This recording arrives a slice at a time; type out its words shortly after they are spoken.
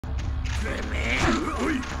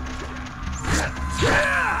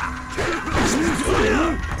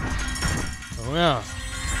Oh ja.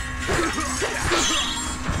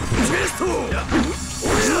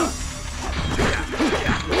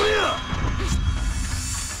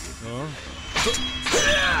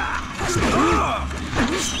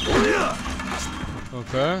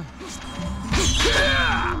 Okay.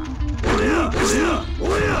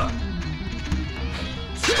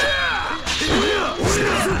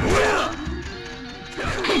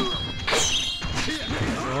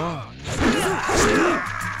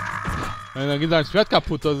 Ja, dann geht sein Schwert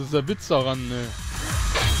kaputt, das ist der Witz daran, ne.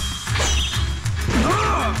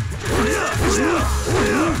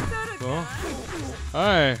 So.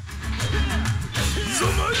 Hi.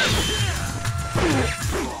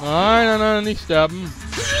 Nein, nein, nein, nicht sterben.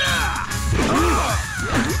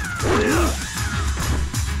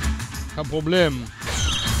 Kein Problem.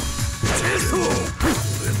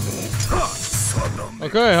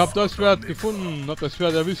 Okay, hab das Schwert gefunden, hab das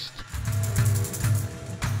Schwert erwischt.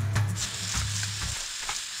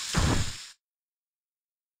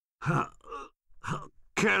 How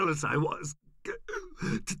careless I was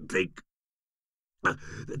to think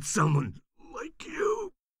that someone like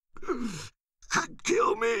you could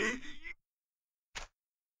kill me.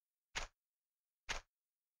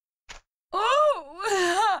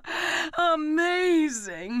 Oh,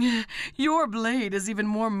 amazing. Your blade is even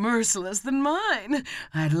more merciless than mine.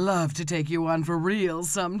 I'd love to take you on for real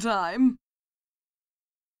sometime.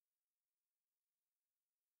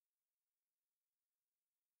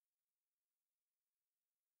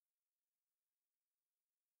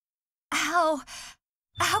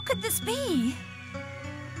 How could this be?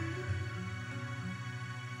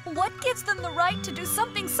 What gives them the right to do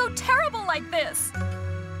something so terrible like this?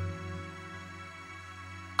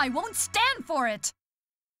 I won't stand for it!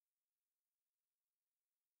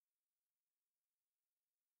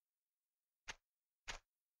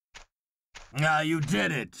 You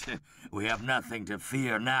did it! We have nothing to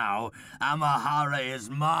fear now. Amahara is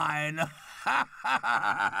mine!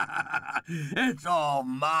 It's all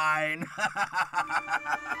mine!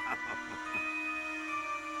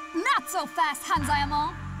 Not so fast,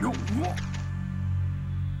 Hanzaemon!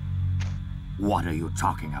 What are you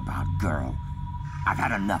talking about, girl? I've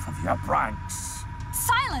had enough of your pranks.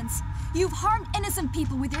 Silence! You've harmed innocent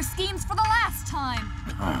people with your schemes for the last time!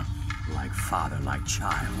 Like father, like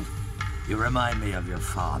child. You remind me of your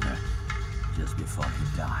father, just before he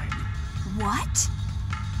died. What?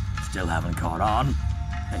 Still haven't caught on?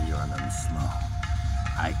 And you're a little slow.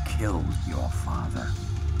 I killed your father.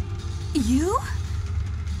 You?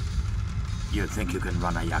 You think you can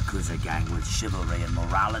run a Yakuza gang with chivalry and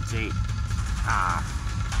morality? I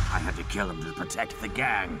had to kill him to protect the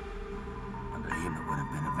gang. Under him it would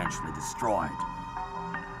have been eventually destroyed.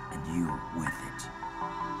 And you with it.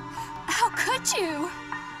 How could you?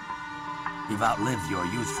 You've outlived your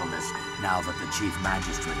usefulness now that the Chief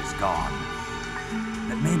Magistrate is gone.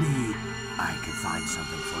 But maybe I could find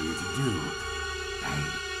something for you to do. Hey,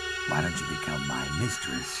 why don't you become my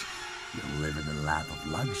mistress? You'll live in the lap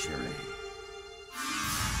of luxury.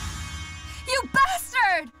 You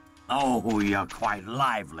bastard! Oh, you're quite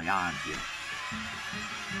lively, aren't you?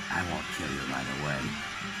 I won't kill you right away.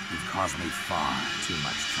 You've caused me far too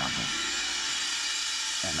much trouble.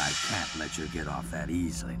 And I can't let you get off that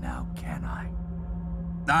easily now, can I?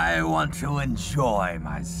 I want to enjoy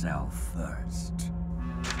myself first.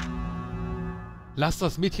 Lass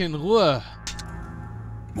das Mädchen in Ruhe.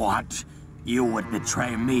 What? You would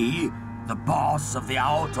betray me, the boss of the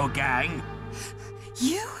Aoto gang?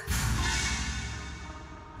 You?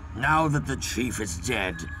 Now that the chief is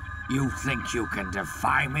dead, you think you can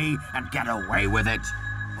defy me and get away with it?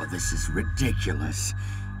 Well, this is ridiculous.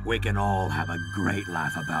 We can all have a great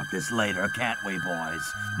laugh about this later, can't we,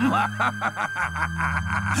 boys?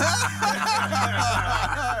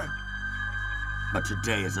 But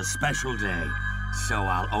today is a special day, so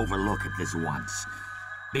I'll overlook it this once.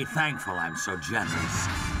 Be thankful I'm so generous.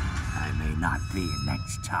 I may not be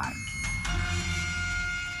next time.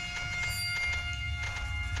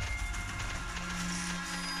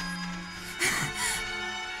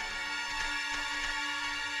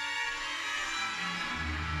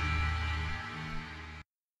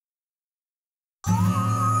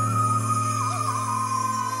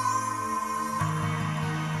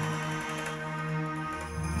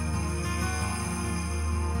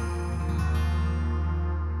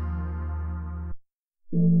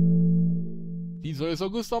 Dieser ist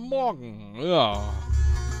August am Morgen. Ja.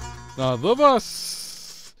 Na,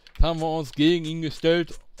 sowas. Haben wir uns gegen ihn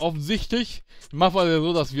gestellt. offensichtlich. Im Normalfall ist ja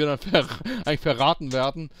so, dass wir dann eigentlich verraten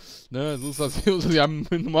werden. Ne? So ist das hier. Wir haben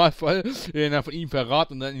im Normalfall den von ihm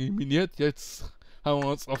verraten und dann eliminiert. Jetzt haben wir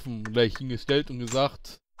uns offen gleich hingestellt und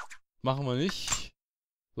gesagt, machen wir nicht.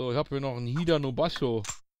 So, ich habe hier noch einen Hida no Basho.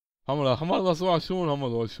 Haben wir das sogar schon? Haben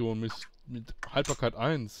wir das schon. Mit Haltbarkeit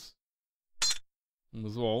 1. Und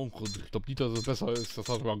das war auch ein Grund. Ich glaube nicht, dass es besser ist. Das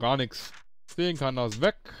hat aber gar nichts. Deswegen kann das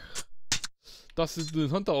weg. Das sieht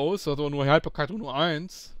interessanter aus. Das hat aber nur Haltbarkeit nur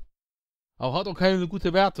 1. Aber hat auch keine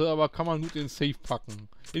gute Werte, aber kann man gut in den Safe packen.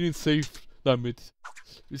 In den Safe damit.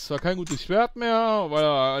 Ist zwar kein gutes Schwert mehr, weil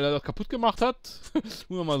er das kaputt gemacht hat. Muss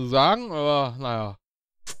man mal so sagen, aber naja.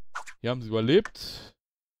 Hier haben sie überlebt.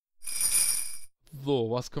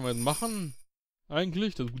 So, was können wir jetzt machen?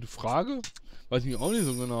 Eigentlich, das ist eine gute Frage. Weiß ich auch nicht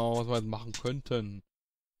so genau, was wir jetzt machen könnten.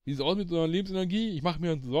 Wie sieht es aus mit unserer Lebensenergie? Ich mache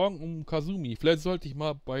mir Sorgen um Kasumi. Vielleicht sollte ich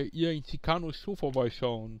mal bei ihr in Chikanos Show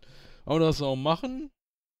vorbeischauen. Wollen wir das auch machen?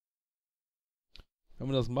 Wenn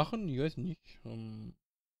wir das machen? Ich weiß nicht.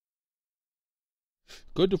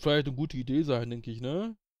 Könnte vielleicht eine gute Idee sein, denke ich,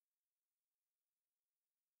 ne?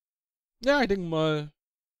 Ja, ich denke mal,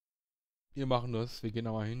 wir machen das. Wir gehen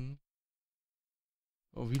da mal hin.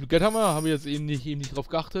 Und wie viel Geld haben wir? Haben wir jetzt eben nicht drauf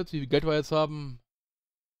geachtet, wie viel Geld wir jetzt haben?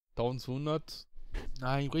 1200.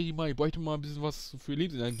 Nein, ich bräuchte mal ein bisschen was für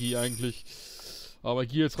Lebensenergie eigentlich. Aber ich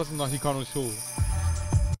gehe jetzt trotzdem nach Chikanos Show.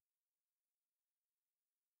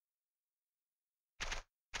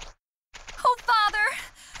 Oh, Father!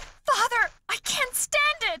 Father, I can't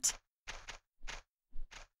stand it!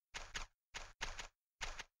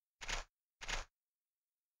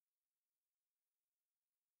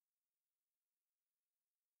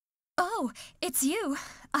 Oh, it's you.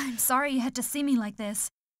 I'm sorry you had to see me like this.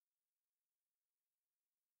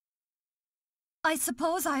 I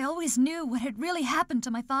suppose I always knew what had really happened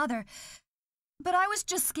to my father, but I was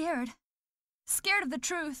just scared. Scared of the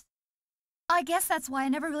truth. I guess that's why I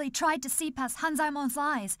never really tried to see past Hanzaemon's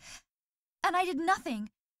lies. And I did nothing.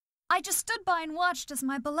 I just stood by and watched as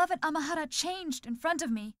my beloved Amahara changed in front of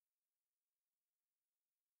me.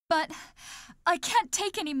 But I can't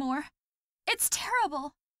take any more. It's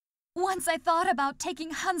terrible. Once I thought about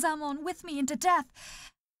taking Hanzaemon with me into death,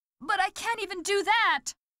 but I can't even do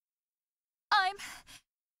that.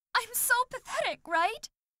 I'm so pathetic, right?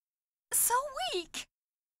 So weak.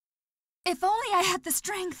 If only I had the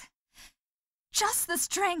strength, just the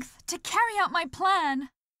strength to carry out my plan.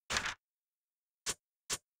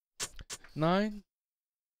 Nein.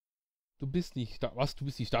 Du bist nicht stark. Was? Du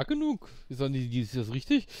bist nicht stark genug? Ist das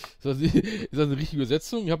richtig? Ist das eine richtige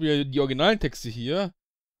Übersetzung? Ich habe ja die originalen Texte hier.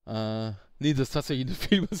 Nee, das ist tatsächlich eine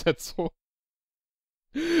Fehlübersetzung.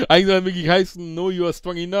 Eigentlich soll wirklich heißen, no, you are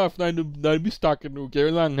strong enough. Nein, du bist stark genug. Ja, wie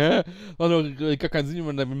lang, hä? Macht doch gar keinen Sinn,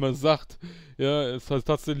 wenn man sagt. Ja, es heißt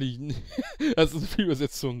tatsächlich, das ist eine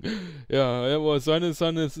Fehlübersetzung. Ja, aber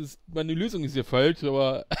meine Lösung ist hier falsch,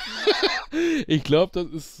 aber ich glaube,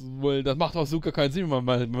 das macht auch so gar keinen Sinn, wenn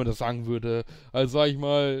man das sagen würde. Also sage ich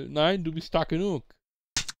mal, nein, du bist stark genug.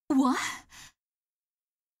 What?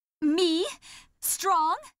 Me?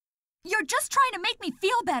 Strong? You're just trying to make me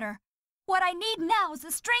feel better. What I need now is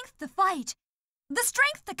the strength to fight. The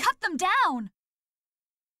strength to cut them down.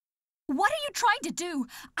 What are you trying to do?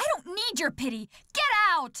 I don't need your pity. Get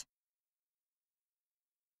out!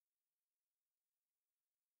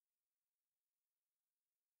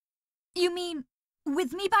 You mean,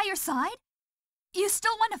 with me by your side? You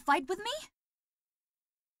still want to fight with me?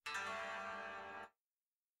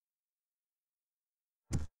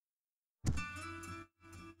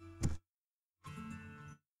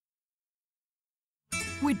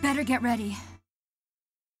 We'd better get ready.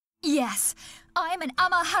 Yes, I'm an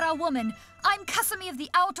Amahara woman. I'm Kasumi of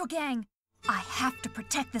the Aoto gang. I have to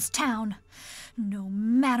protect this town, no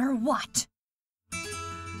matter what.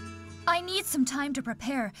 I need some time to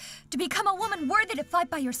prepare, to become a woman worthy to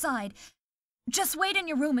fight by your side. Just wait in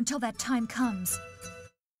your room until that time comes.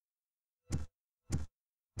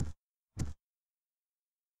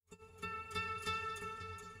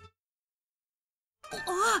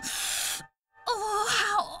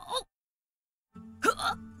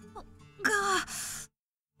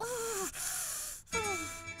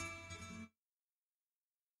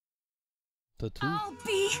 I'll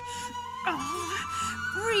be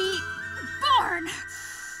reborn.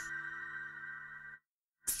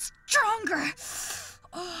 Stronger.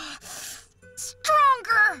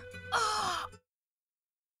 Stronger.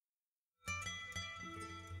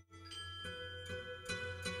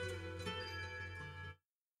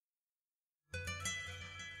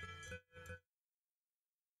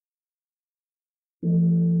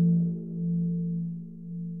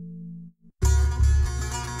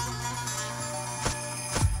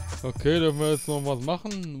 Okay, dürfen wir jetzt noch was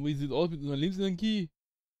machen? Wie sieht es aus mit unserer Lebensenergie?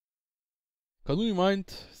 Kasumi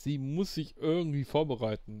meint, sie muss sich irgendwie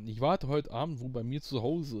vorbereiten. Ich warte heute Abend wohl bei mir zu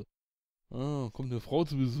Hause. Ah, kommt eine Frau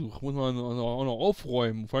zu Besuch. Muss man auch noch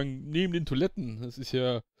aufräumen. Vor allem neben den Toiletten. Das ist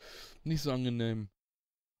ja nicht so angenehm.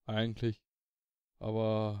 Eigentlich.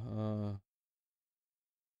 Aber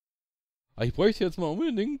ich bräuchte jetzt mal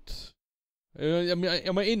unbedingt. Ja,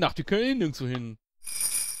 eh Nacht. Wir können eh nirgendwo hin.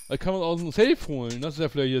 Da kann man aus dem Safe holen. Das ist ja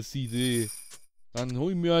vielleicht jetzt die Idee. Dann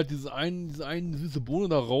hol ich mir halt diese eine süße Bohne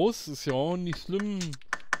da raus. Ist ja auch nicht schlimm.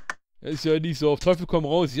 Ist ja nicht so auf Teufel komm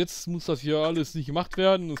raus. Jetzt muss das hier alles nicht gemacht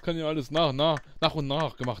werden. Das kann ja alles nach und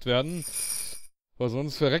nach gemacht werden. Weil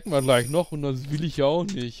sonst verrecken wir gleich noch. Und das will ich ja auch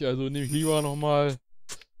nicht. Also nehme ich lieber nochmal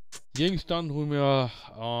Gegenstand. Hol mir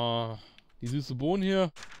die süße Bohne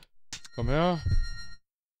hier. Komm her.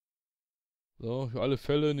 So, für alle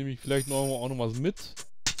Fälle nehme ich vielleicht auch noch was mit.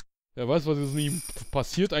 Wer weiß, was jetzt nicht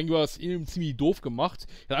passiert. Eigentlich war das eben ziemlich doof gemacht.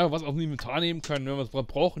 Ich hätte einfach was aus dem Inventar nehmen können. Wenn wir es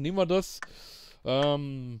brauchen, nehmen wir das. Ja.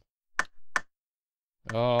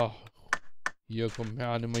 Hier, komm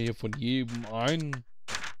her. Nehmen wir hier von jedem ein.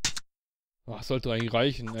 Ach, sollte eigentlich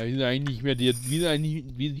reichen. Wir sind eigentlich nicht mehr die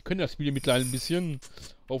können das Spiel mittlerweile ein bisschen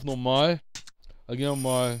auf normal. Dann gehen wir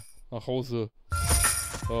mal nach Hause.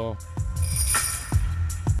 So.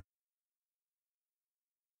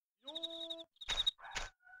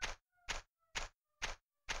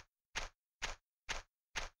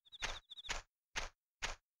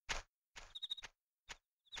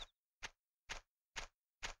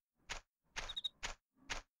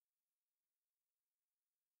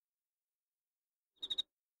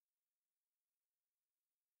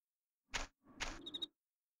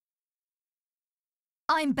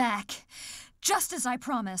 I'm back, just as I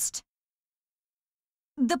promised.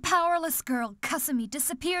 The powerless girl, Kasumi,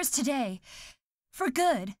 disappears today. For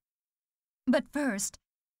good. But first,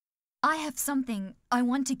 I have something I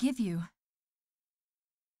want to give you.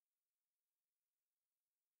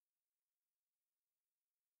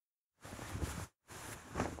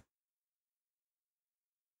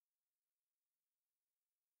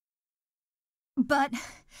 But,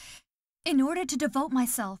 in order to devote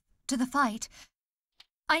myself to the fight,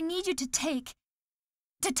 I need you to take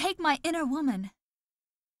my inner woman.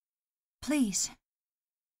 Please,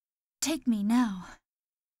 take me now.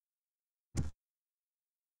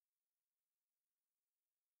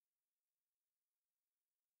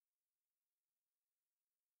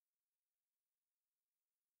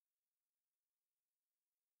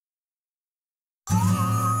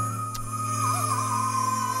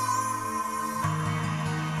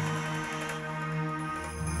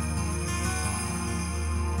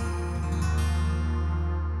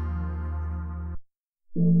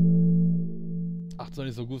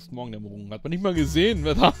 August, Morgendämmerung. Hat man nicht mal gesehen,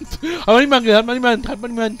 verdammt. Aber hat man ja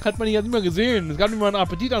nicht mal gesehen. Es gab nicht mal einen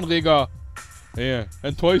Appetitanreger. Nee,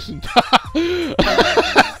 enttäuschend.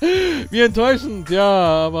 Wie enttäuschend,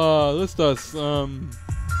 ja, aber so ist das.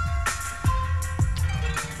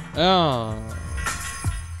 Ja.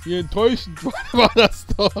 Wie enttäuschend war das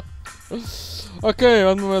doch. Okay,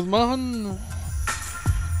 was müssen wir jetzt machen?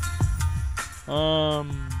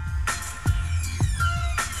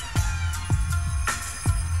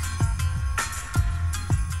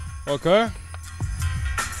 Okay.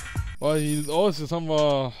 Wie sieht es aus? Jetzt haben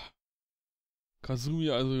wir Kasumi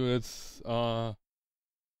also jetzt ein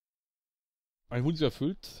Wunsch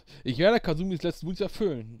erfüllt. Ich werde Kasumis letzten Wunsch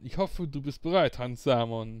erfüllen. Ich hoffe, du bist bereit,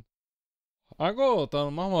 Hanzaemon. Ah gut,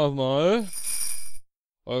 dann machen wir es mal.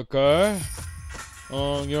 Okay.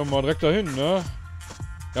 Gehen wir mal direkt dahin, ne?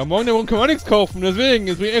 Ja, morgen können wir nichts kaufen, deswegen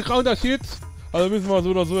ist mir extra Unterschied. Also müssen wir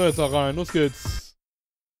so oder so jetzt da rein. Los geht's.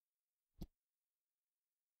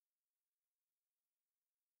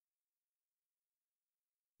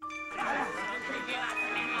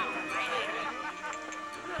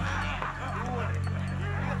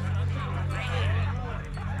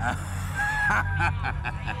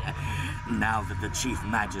 Now that the Chief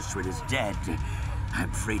Magistrate is dead,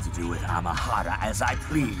 I'm free to do with Amahara as I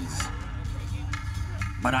please.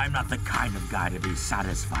 But I'm not the kind of guy to be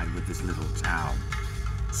satisfied with this little town.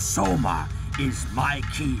 Soma is my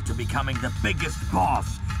key to becoming the biggest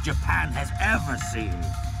boss Japan has ever seen.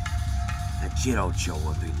 The Jirocho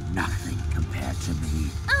will be nothing compared to me.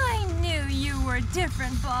 I knew you were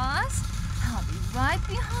different, boss. I'll be right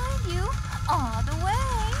behind you, all the way.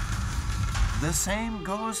 The same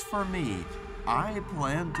goes for me. I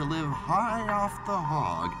plan to live high off the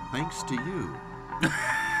hog, thanks to you.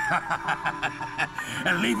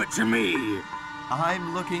 And leave it to me.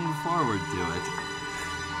 I'm looking forward to it.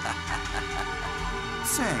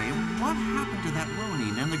 Say, what happened to that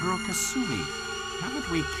Ronin and the girl Kasumi? Haven't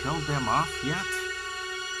we killed them off yet?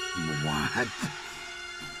 What?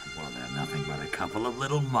 Well, they're nothing but a couple of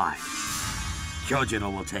little mice.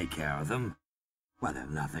 Kyojiro will take care of them. Well, they're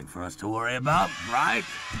nothing for us to worry about, right?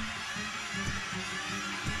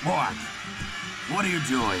 What? What are you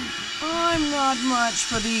doing? I'm not much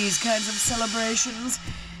for these kinds of celebrations.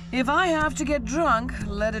 If I have to get drunk,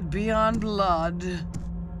 let it be on blood.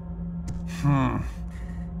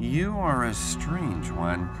 You are a strange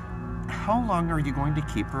one. How long are you going to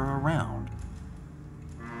keep her around?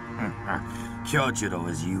 Kyojiro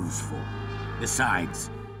is useful. Besides,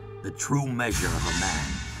 the true measure of a man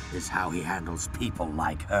is how he handles people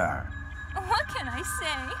like her. What can I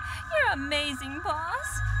say? You're amazing,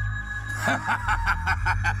 boss.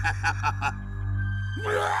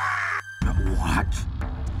 What?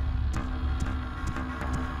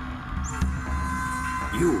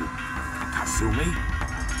 You, Kasumi?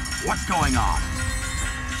 What's going on?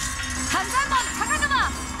 Hanzaemon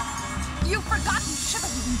Takagama! You've forgotten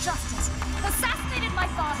chivalry and justice, assassinated my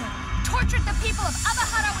father, tortured the people of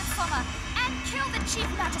Abahara with Soma, and killed the chief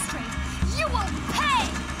magistrate. You will pay!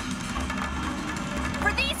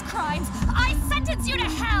 For these crimes, I sentence you to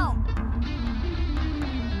hell!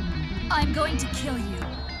 I'm going to kill you.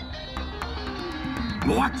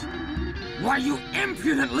 What? Why, you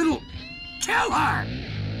impudent little... Kill her!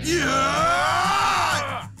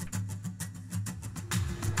 Yeah!